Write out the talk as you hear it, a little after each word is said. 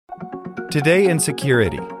Today in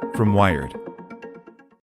Security from Wired.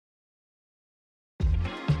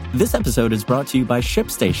 This episode is brought to you by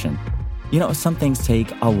ShipStation. You know, some things take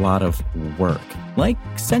a lot of work, like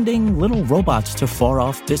sending little robots to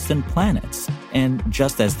far-off distant planets. And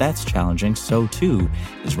just as that's challenging, so too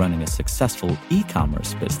is running a successful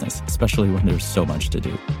e-commerce business, especially when there's so much to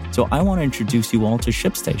do. So I want to introduce you all to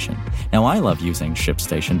ShipStation. Now, I love using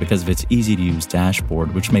ShipStation because of its easy-to-use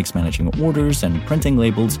dashboard, which makes managing orders and printing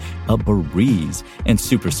labels a breeze and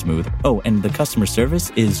super smooth. Oh, and the customer service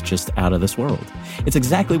is just out of this world. It's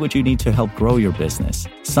exactly what you need to help grow your business.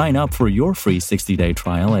 Sign up for your free 60-day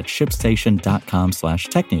trial at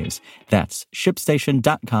shipstation.com/technews. That's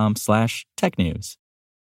shipstation.com/technews.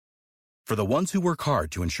 For the ones who work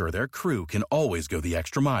hard to ensure their crew can always go the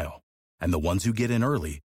extra mile, and the ones who get in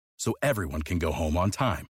early so everyone can go home on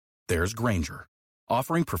time, there's Grainger,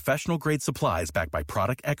 offering professional-grade supplies backed by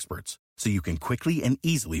product experts so you can quickly and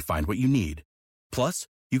easily find what you need. Plus,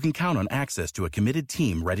 you can count on access to a committed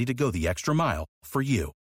team ready to go the extra mile for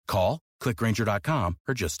you. Call, click Grainger.com,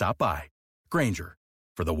 or just stop by. Grainger,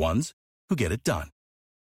 for the ones who get it done.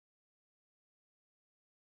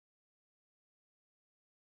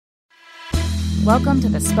 Welcome to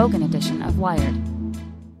the spoken edition of Wired.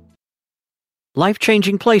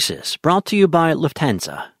 Life-Changing Places, brought to you by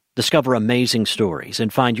Lufthansa. Discover amazing stories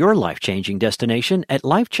and find your life-changing destination at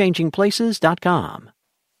lifechangingplaces.com.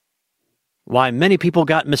 Why many people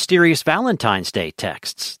got mysterious Valentine's Day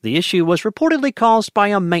texts. The issue was reportedly caused by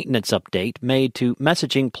a maintenance update made to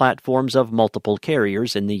messaging platforms of multiple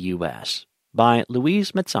carriers in the U.S. By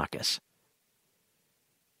Louise Matsakis.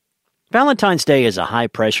 Valentine's Day is a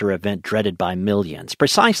high-pressure event dreaded by millions,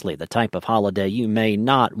 precisely the type of holiday you may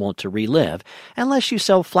not want to relive unless you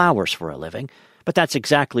sell flowers for a living. But that's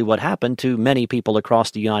exactly what happened to many people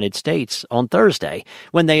across the United States on Thursday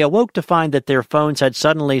when they awoke to find that their phones had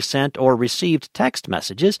suddenly sent or received text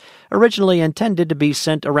messages originally intended to be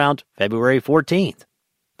sent around February 14th.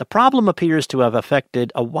 The problem appears to have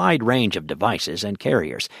affected a wide range of devices and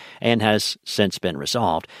carriers and has since been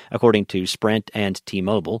resolved. According to Sprint and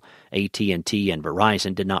T-Mobile, AT&T and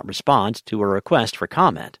Verizon did not respond to a request for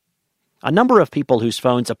comment. A number of people whose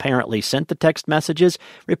phones apparently sent the text messages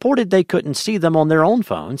reported they couldn't see them on their own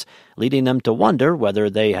phones, leading them to wonder whether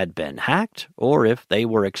they had been hacked or if they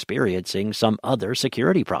were experiencing some other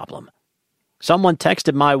security problem. Someone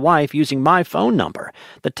texted my wife using my phone number.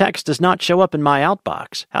 The text does not show up in my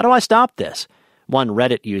outbox. How do I stop this? One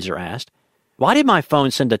Reddit user asked. Why did my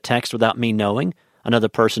phone send a text without me knowing? Another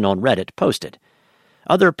person on Reddit posted.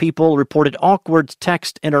 Other people reported awkward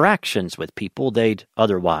text interactions with people they'd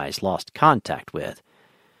otherwise lost contact with.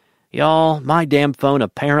 Y'all, my damn phone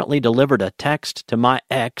apparently delivered a text to my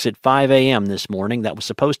ex at 5 a.m. this morning that was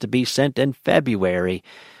supposed to be sent in February.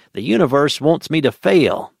 The universe wants me to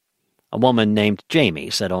fail. A woman named Jamie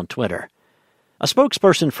said on Twitter. A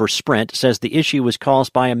spokesperson for Sprint says the issue was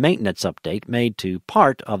caused by a maintenance update made to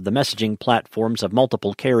part of the messaging platforms of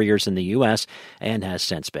multiple carriers in the U.S. and has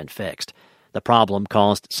since been fixed. The problem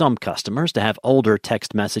caused some customers to have older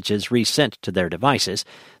text messages resent to their devices.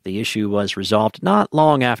 The issue was resolved not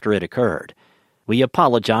long after it occurred. We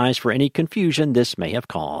apologize for any confusion this may have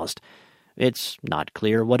caused. It's not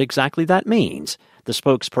clear what exactly that means. The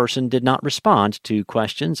spokesperson did not respond to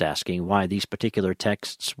questions asking why these particular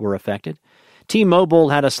texts were affected. T-Mobile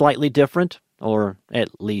had a slightly different, or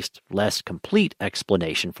at least less complete,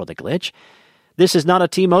 explanation for the glitch. This is not a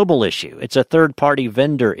T-Mobile issue. It's a third-party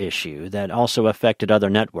vendor issue that also affected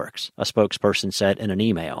other networks, a spokesperson said in an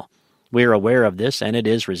email. We're aware of this and it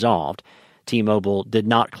is resolved. T-Mobile did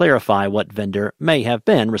not clarify what vendor may have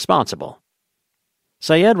been responsible.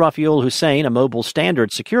 Syed Rafiul Hussain, a mobile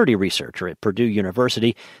standard security researcher at Purdue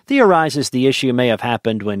University, theorizes the issue may have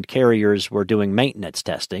happened when carriers were doing maintenance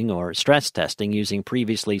testing or stress testing using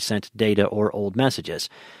previously sent data or old messages.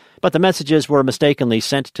 But the messages were mistakenly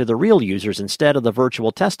sent to the real users instead of the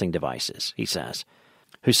virtual testing devices, he says.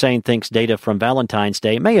 Hussain thinks data from Valentine's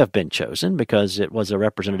Day may have been chosen because it was a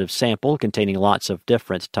representative sample containing lots of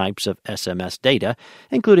different types of SMS data,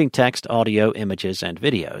 including text, audio, images, and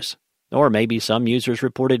videos. Or maybe some users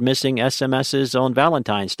reported missing SMSs on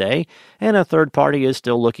Valentine's Day, and a third party is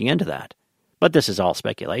still looking into that. But this is all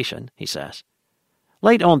speculation, he says.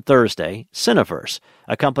 Late on Thursday, Cineverse,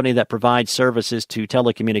 a company that provides services to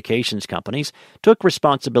telecommunications companies, took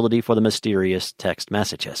responsibility for the mysterious text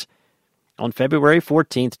messages. On February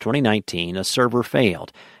 14, 2019, a server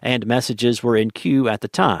failed, and messages were in queue at the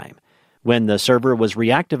time. When the server was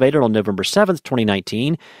reactivated on November 7,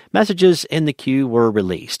 2019, messages in the queue were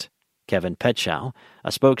released. Kevin Petschow, a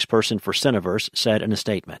spokesperson for Cineverse, said in a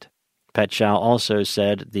statement. Pet Chow also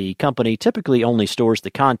said the company typically only stores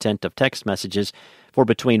the content of text messages for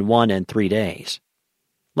between 1 and 3 days.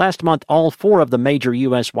 Last month, all 4 of the major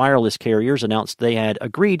U.S. wireless carriers announced they had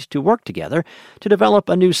agreed to work together to develop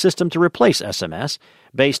a new system to replace SMS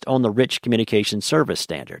based on the Rich Communication Service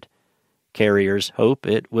Standard. Carriers hope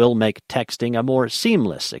it will make texting a more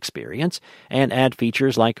seamless experience and add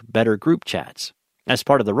features like better group chats. As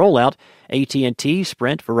part of the rollout, AT&T,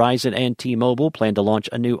 Sprint, Verizon, and T-Mobile plan to launch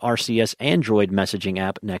a new RCS Android messaging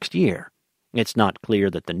app next year. It's not clear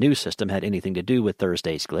that the new system had anything to do with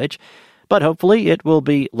Thursday's glitch, but hopefully it will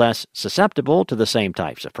be less susceptible to the same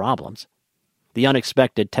types of problems. The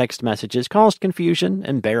unexpected text messages caused confusion,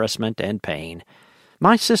 embarrassment, and pain.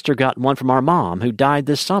 "My sister got one from our mom, who died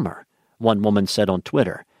this summer," one woman said on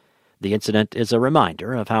Twitter. The incident is a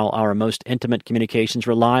reminder of how our most intimate communications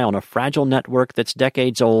rely on a fragile network that's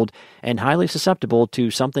decades old and highly susceptible to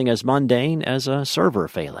something as mundane as a server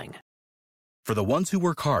failing. For the ones who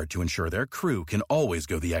work hard to ensure their crew can always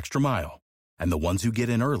go the extra mile, and the ones who get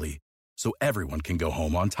in early so everyone can go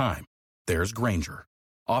home on time, there's Grainger,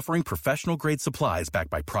 offering professional-grade supplies backed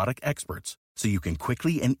by product experts so you can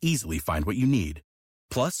quickly and easily find what you need.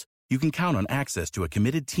 Plus, you can count on access to a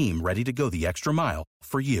committed team ready to go the extra mile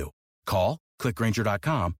for you. Call, click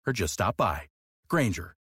Grainger.com, or just stop by.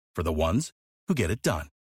 Grainger, for the ones who get it done.